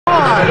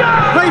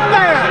Play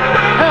fair.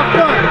 Have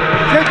fun.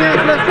 Shake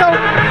hands. Let's go.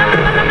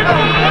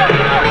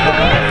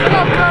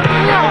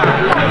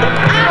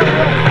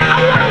 I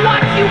want to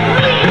watch you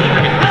bleed.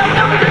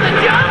 Welcome to the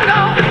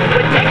jungle.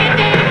 We take it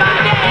day by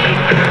day.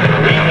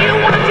 If you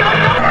want your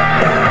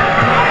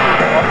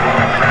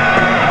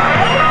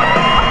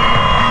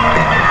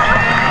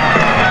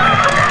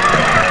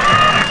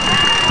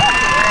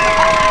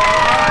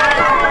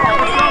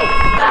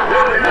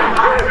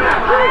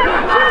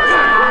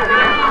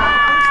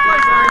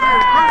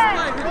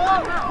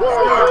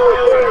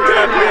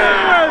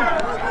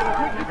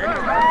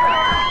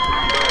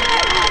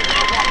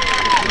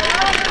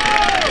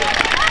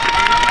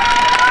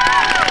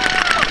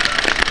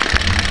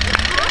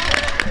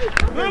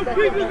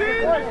We've been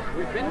doing that.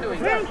 We've been doing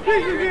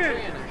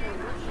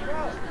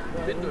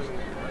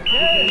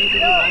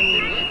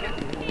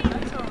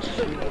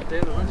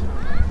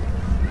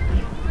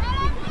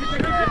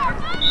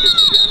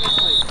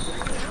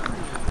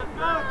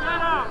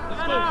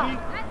Let's go,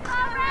 Keith.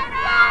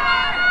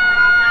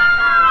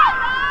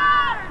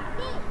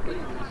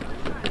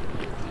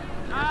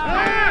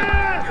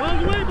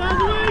 Balls away,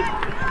 balls away!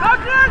 Go,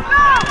 kids,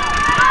 go!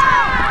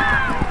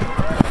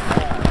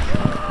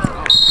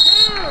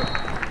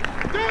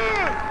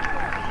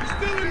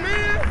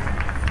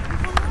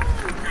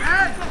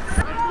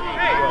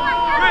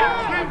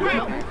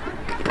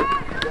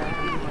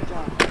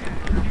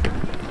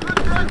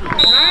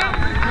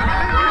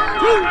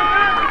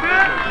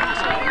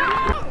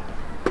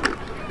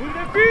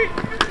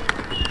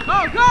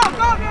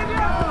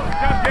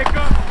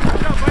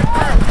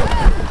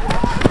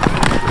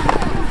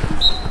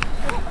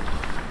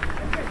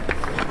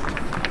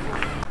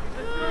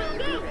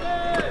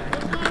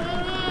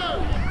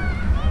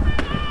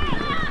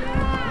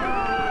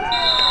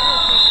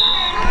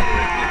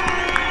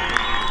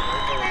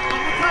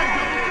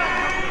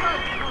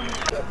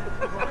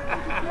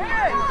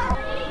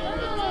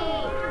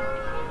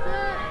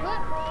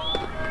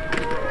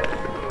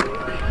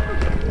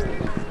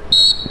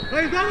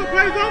 Plays over,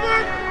 plays over!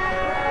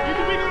 You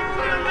can be the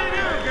player right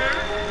now,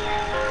 guys.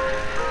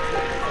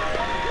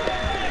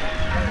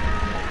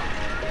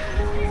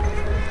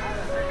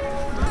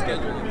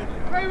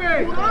 Play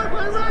right!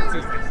 Play right!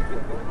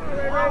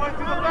 To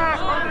the back,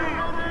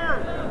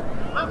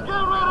 let's go,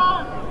 Red!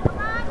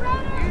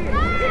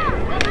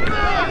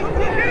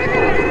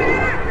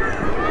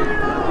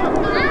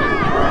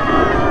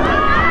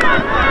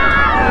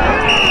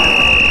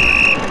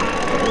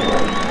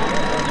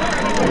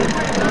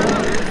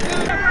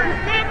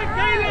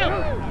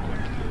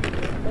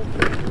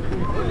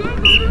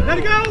 Let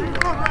it go! Good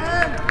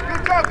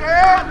job, man!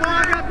 I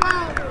got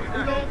ball!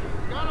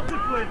 Got a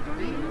big play.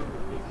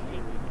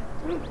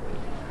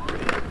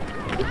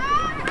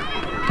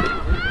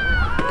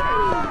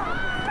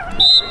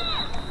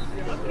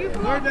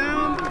 We're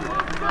down.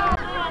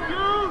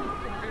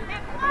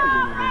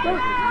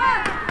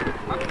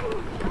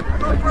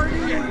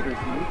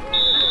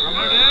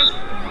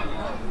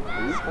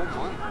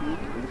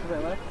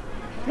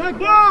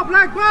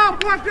 Black ball,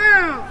 block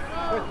down!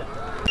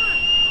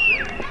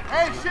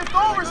 Hey, shift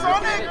over,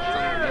 Sonic!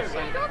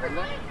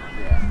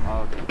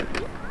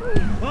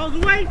 Balls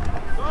away! Go,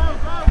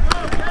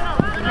 get up!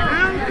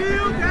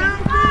 Downfield!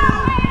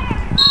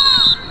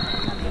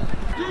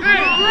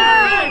 Hey,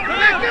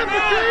 back up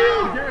to you!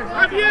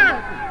 Up here!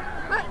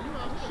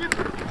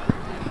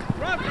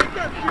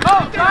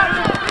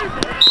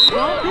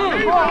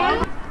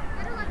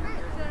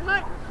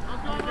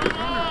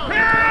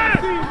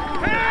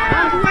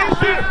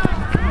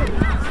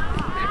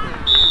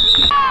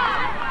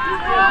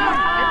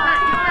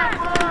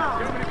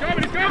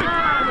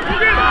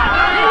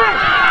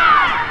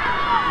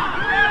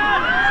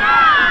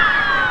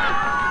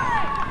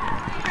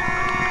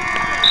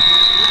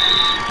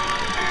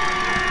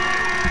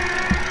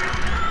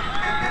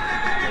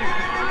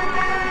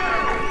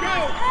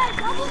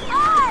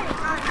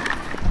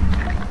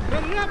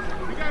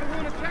 We gotta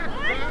run a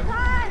tackle,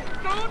 guys.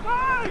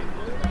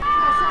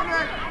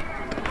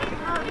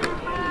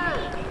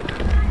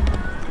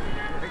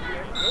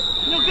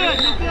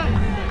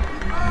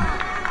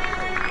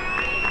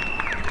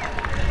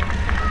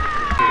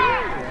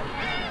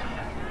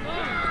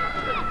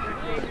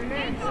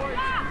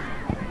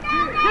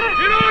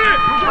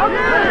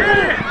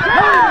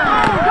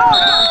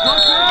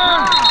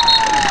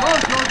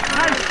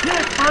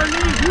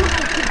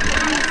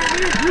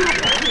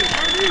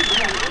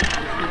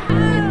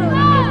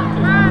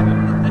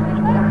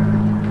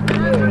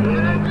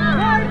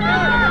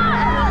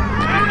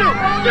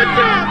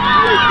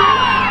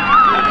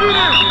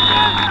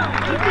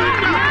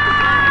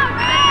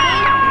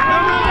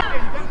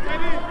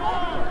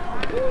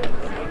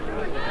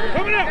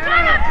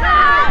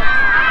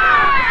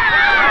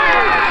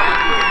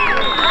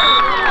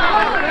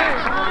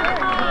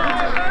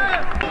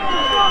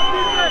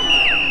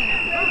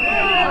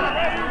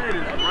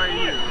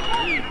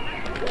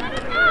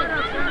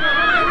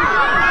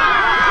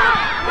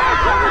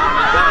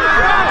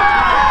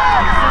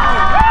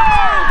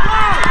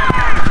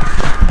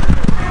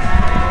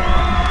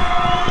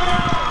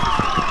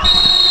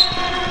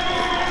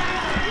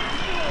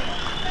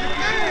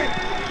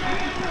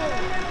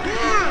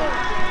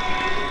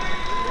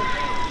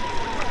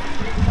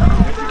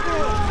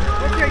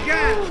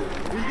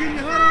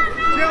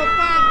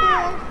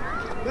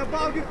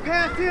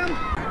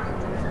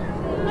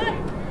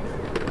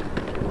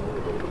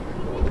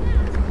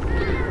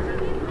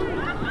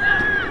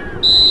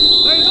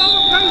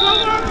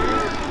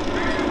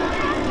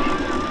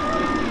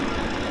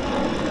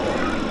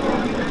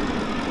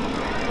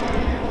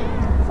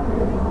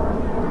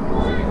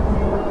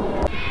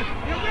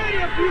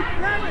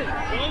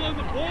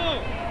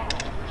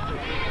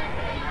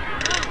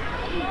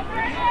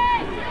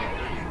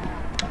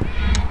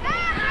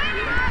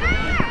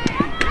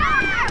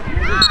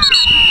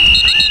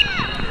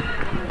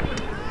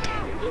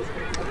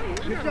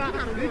 Good job.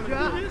 Good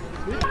job.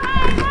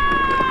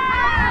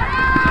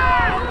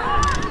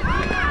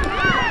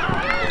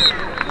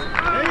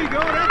 There you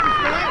go.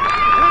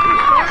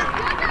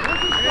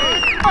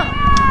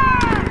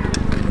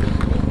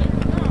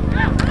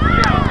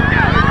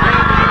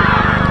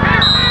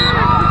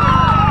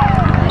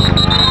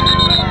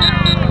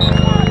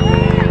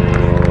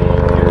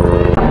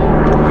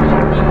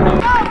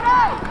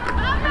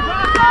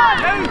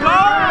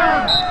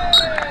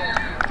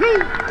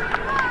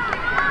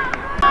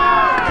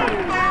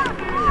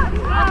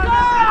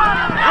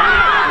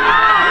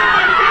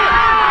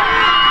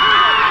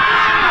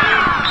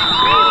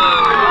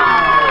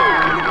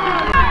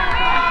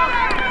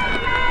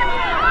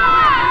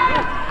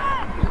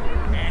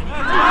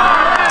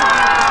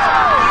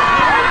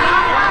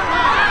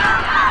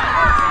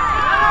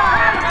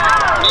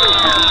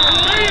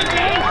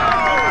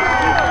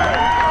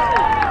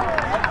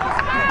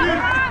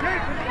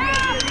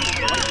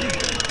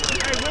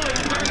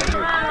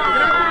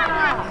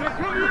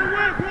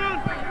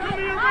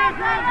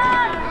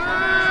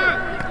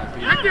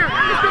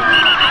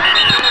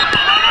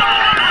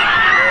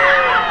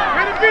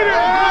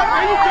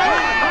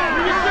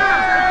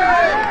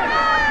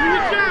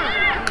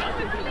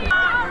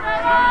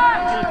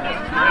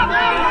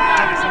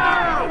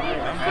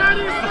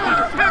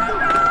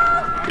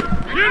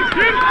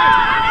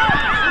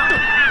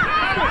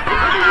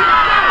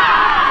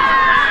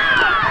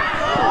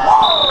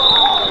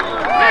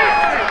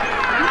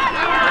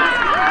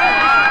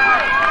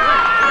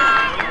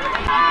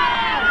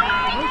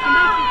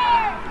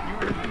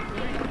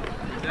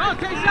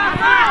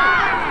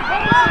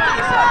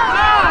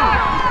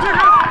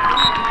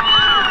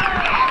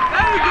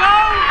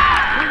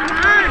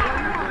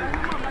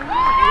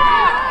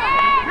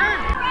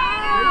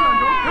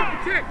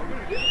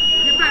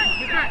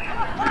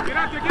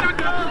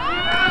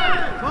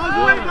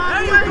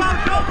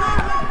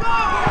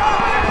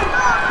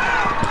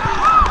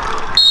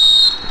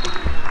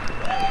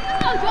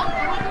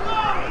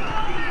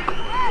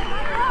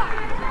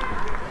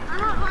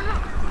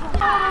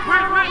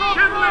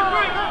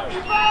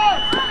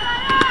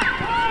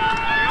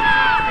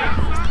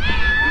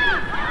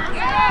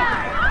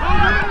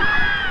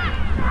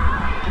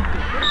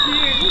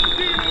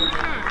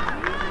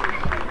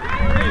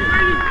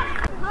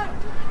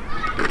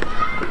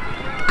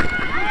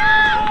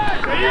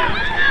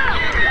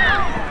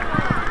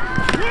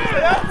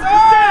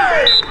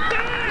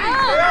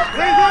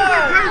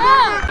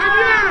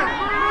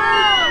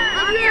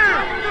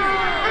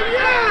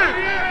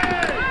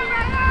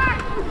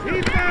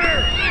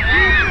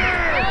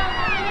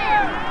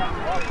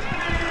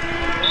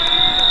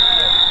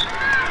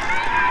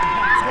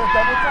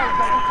 That's a start.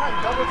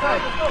 That's a start. That's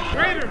a start.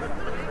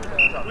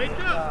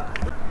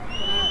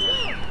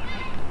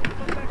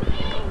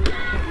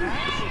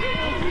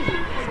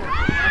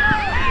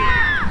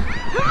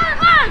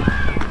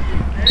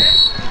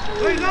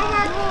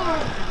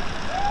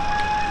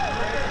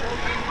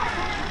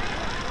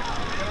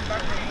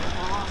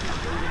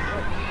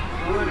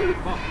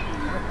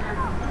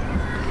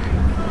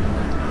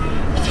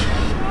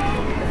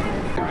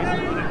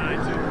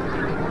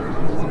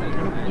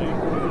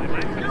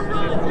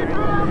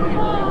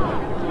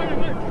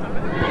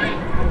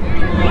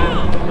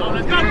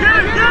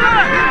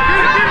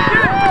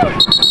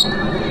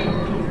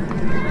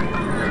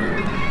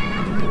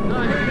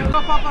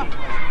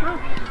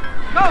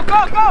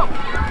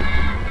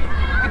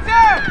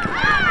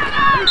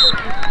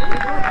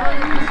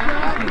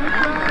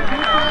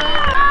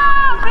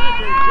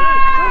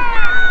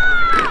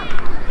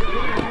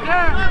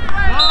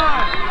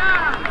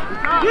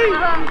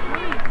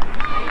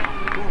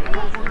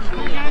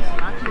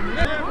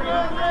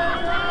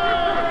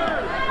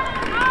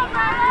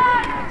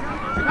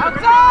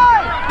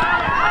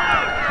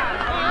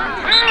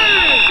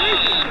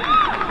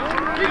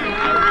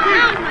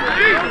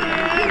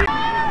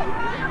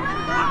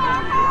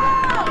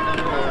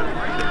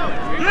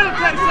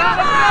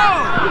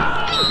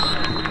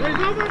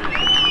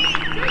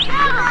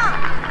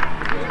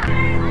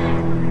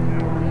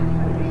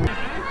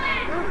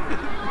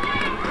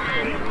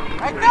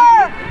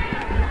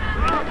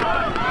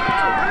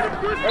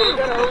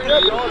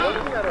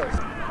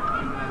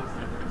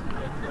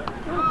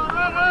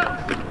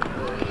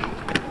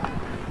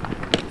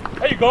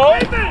 There you go.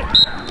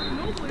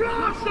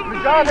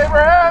 Good job,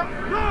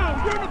 Abraham. No,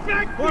 you're in the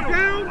back. Put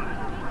down.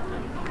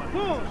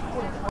 Pull.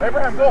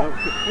 Abraham, go.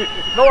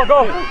 Noah,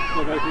 go.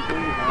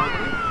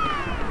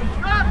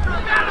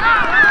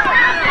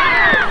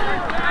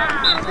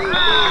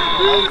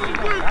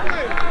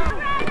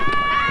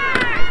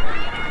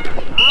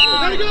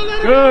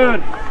 Good.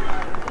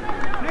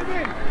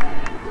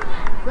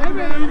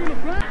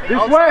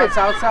 This way. It's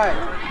outside.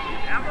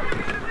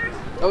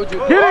 Told you.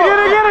 Get it, get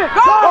it, get it.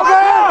 Go, go, go,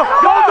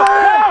 go, go,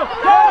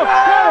 go,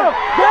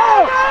 go.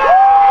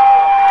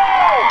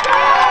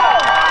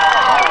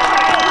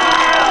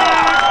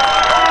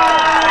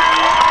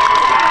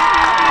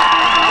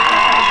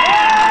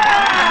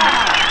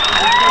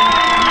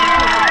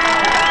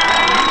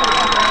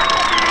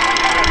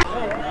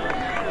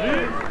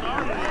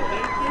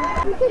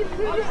 There's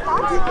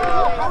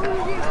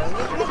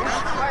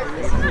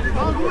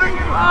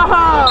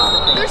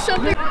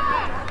something.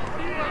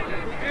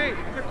 Hey,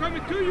 they're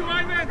coming to you,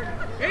 Ivan.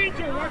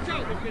 Angel, watch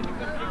out. Get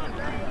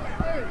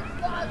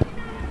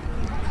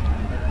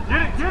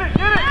it, get it,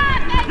 get it,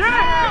 get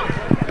it.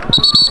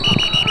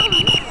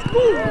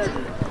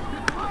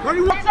 Where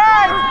you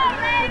outside?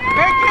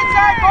 Make it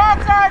inside, go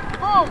outside.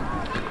 Boom.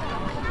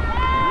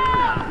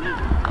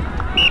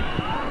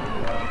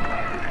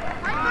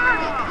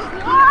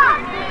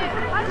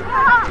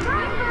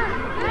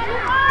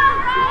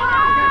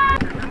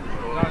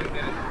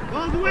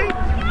 Ball's away.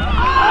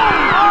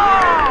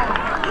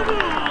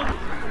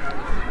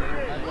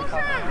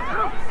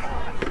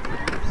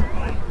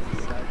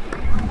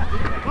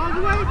 Ball's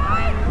away.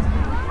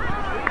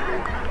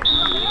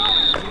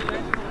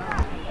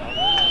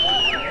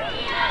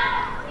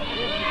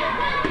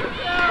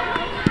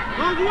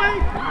 Ball's away.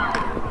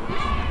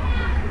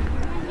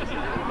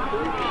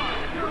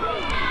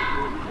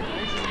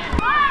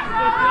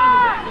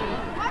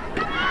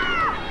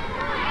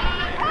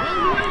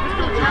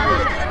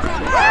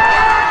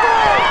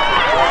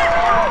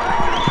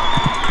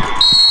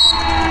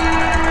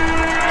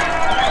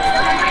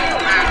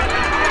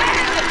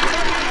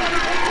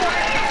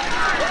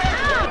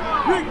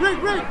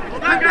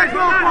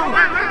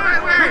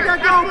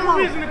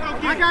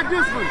 I got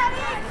this one.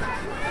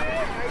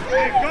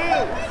 Hey, go!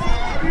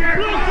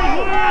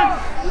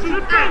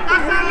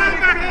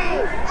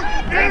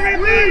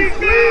 Everybody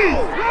go!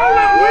 Roll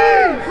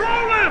him!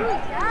 Roll him!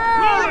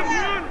 Roll him,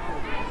 man!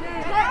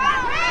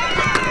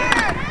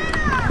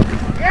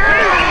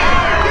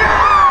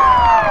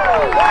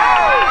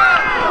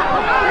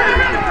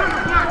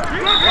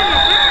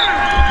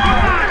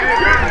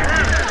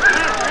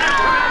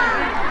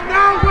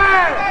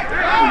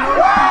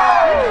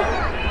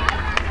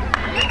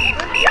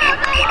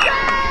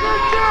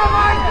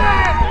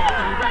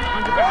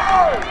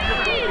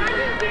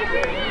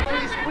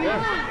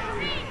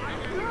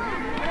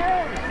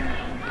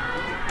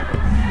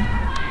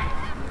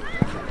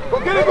 Go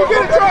get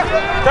it, Chuck!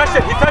 Touch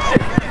it, he touched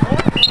it.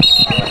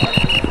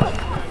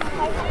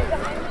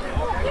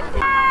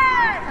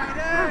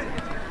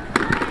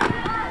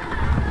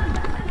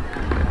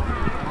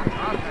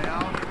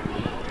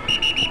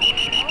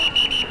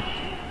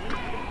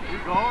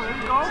 There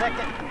you go.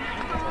 Second.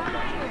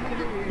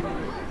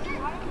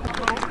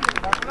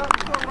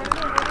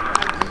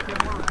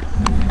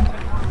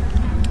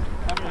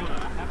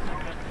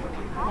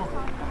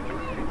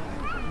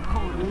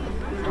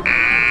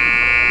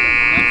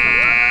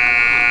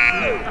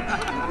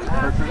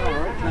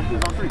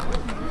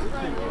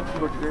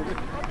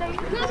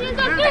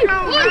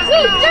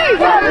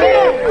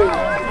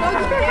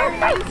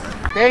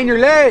 Stay in your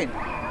lane.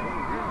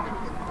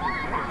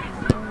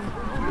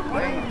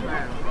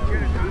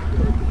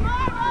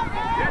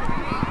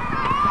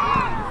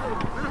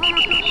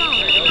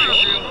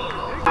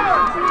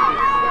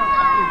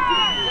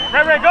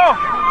 Ray, go!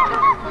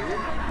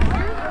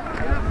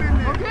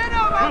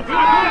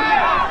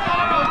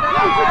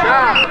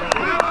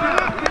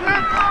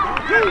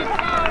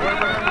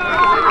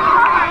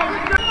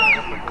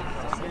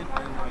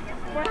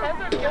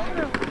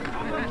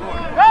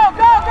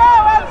 Go,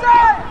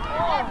 outside!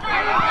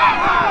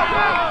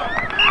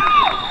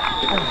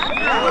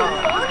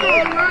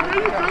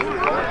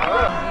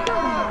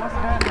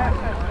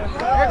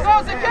 Here it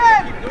goes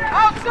again!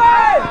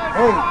 Outside!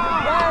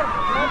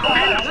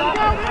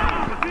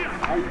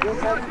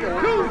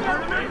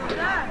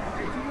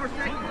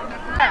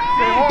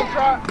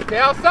 Stay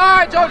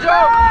outside, JoJo!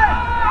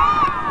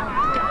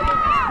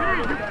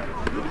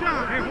 Good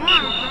job. Hey,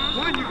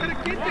 Juan, you gotta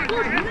get that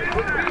guy.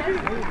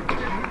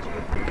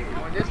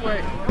 Going this way.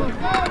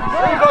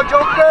 There you go,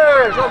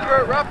 Joker! Joker,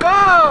 wrap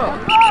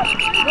up!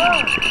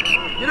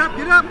 Get up!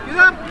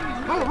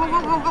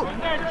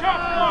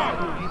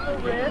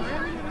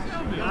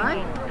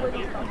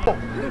 Ho!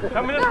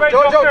 Come in this way,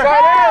 JoJo, Joker.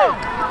 tight end!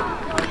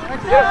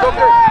 Yes,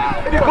 Joker!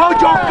 There you go,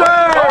 Joker!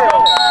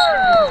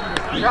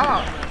 Good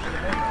job!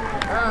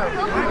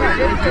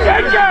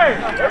 JJ,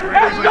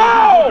 let's go!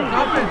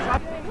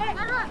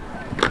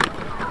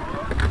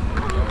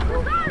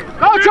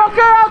 Go,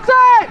 Joker,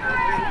 outside!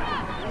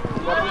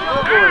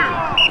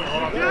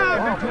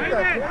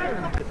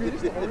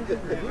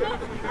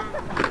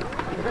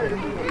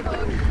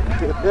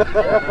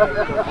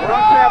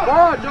 Run that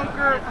ball,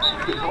 Joker!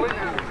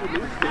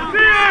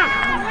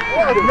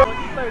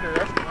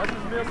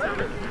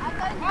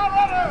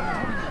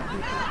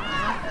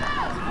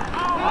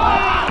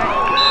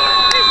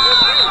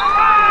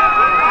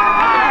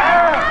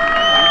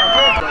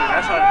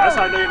 That's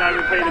how I know you're not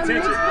even paying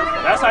attention.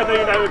 That's how I know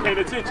you're not even paying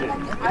attention.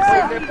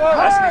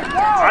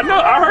 I know,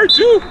 I heard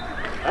you.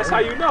 That's how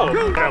you know. Let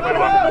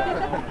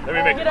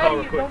me make a call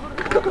real quick.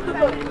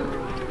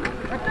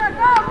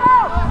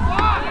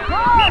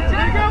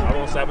 I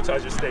won't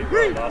sabotage your state,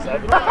 bro. I'll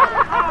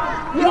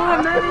sabotage. You know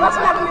what, man? Let's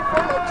not even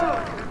play that too.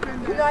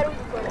 You know, I don't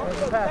play.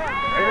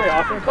 Hey,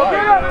 off and call.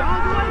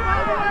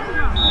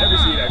 Never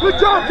see that. Good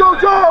job,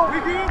 JoJo!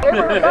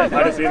 I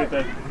didn't see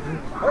anything.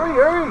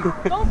 Hurry!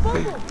 Don't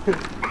fumble.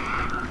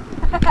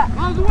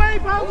 Balls away,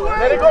 balls away.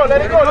 Let it go,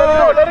 let it go, let it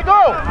go, let it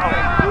go.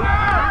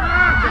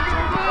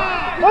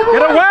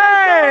 Get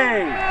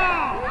away!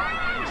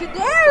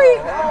 Kadari!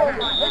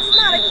 It's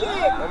not a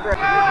kick.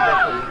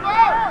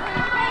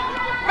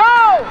 Go!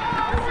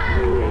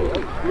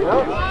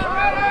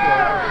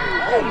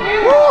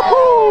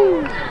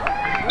 Woohoo!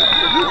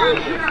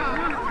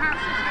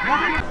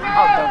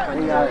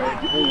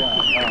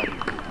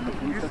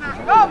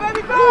 Go,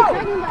 baby, go!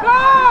 Go!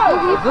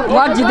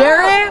 What,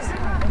 Jadarius?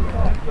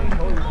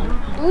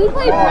 When we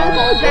play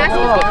Broncos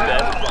basketball,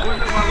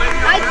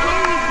 I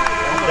carried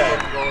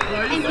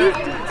and you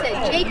said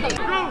Jacob.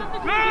 Go!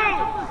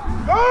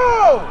 Go!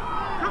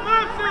 Come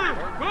on, Sam!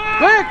 Go!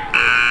 Quick!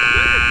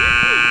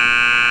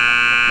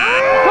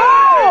 Go!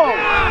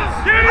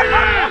 Get it!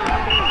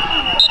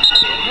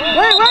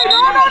 Wait, no, wait!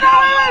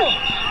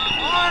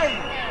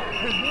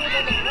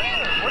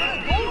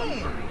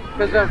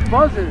 Because the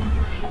buzzer.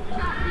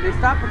 They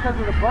stopped because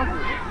of the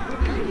buzzer.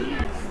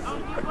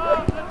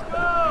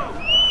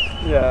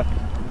 Yeah.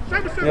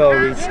 Yo,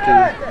 we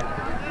scared.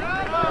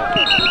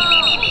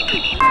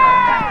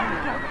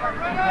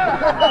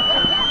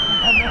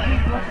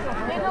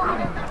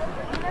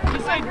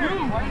 Just say do.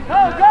 Go!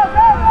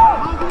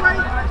 Balls away.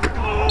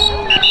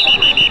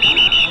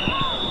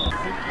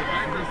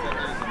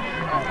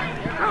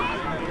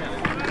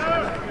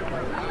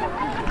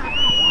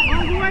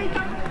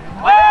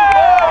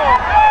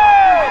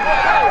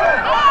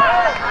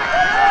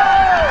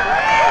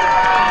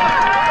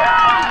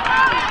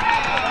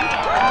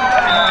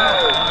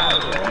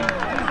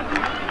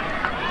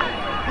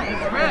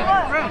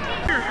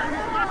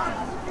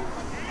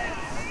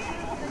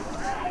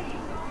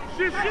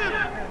 Shift.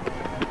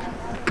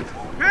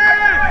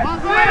 Hey!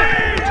 Balls away.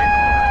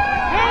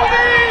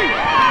 Holding!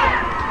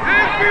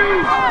 Thank you!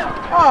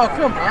 Oh,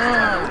 come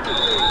on.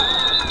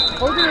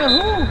 Holding at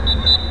who?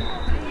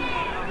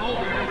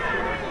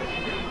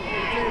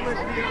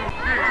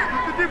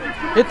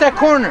 Hit that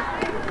corner.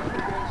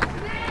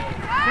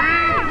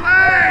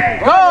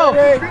 Go!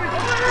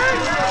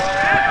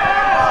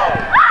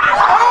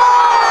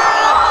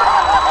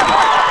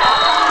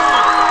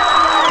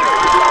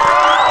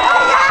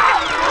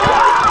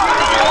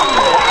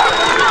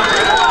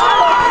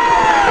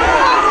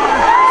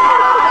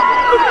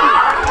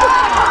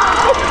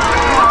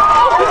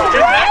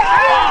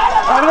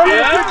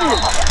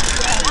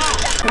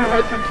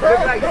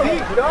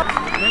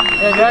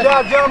 Good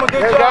job, gentlemen.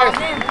 Good job.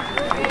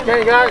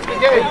 Okay, guys. Good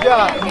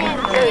job.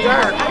 Okay,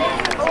 guys.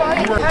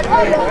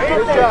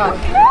 Good job.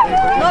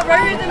 Not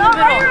Ray-Ray's in the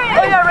middle.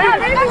 Oh, yeah,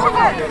 Ray-Ray.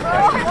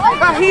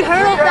 He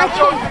hurdled that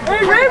kid.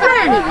 Hey,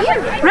 Ray-Ray!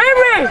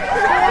 Ray-Ray!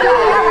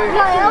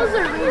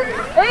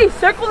 Hey,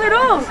 circle it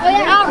off. Oh,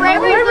 yeah, not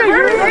Ray-Ray. Ray-Ray,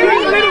 you're in the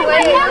middle.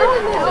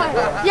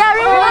 Yeah,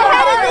 Ray-Ray.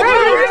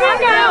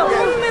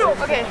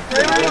 Okay.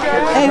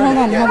 Hey, hold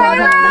on. Let me tell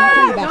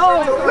you back.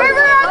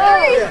 Ray-Ray on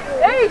three.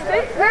 Hey,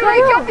 stay. Ray-Ray,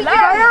 jump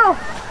again.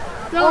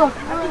 No.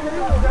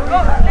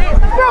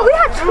 Bro, we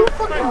had two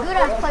fucking good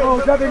ass players.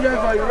 Oh, jumping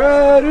guys like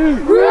ready.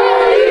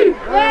 Ready.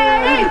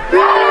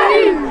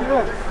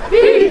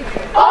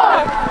 B-R-O-N-C-O-S.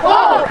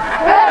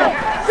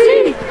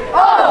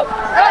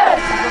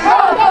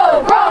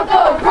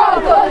 Broncos.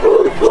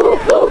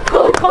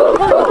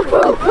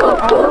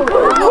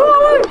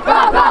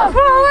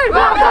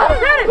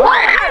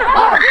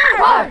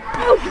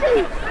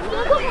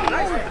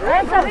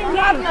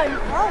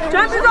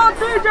 Champions on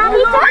three.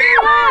 Champions on three.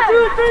 1,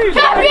 2, 3.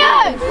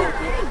 Champions!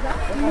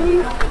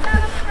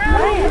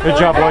 Good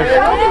job, boys.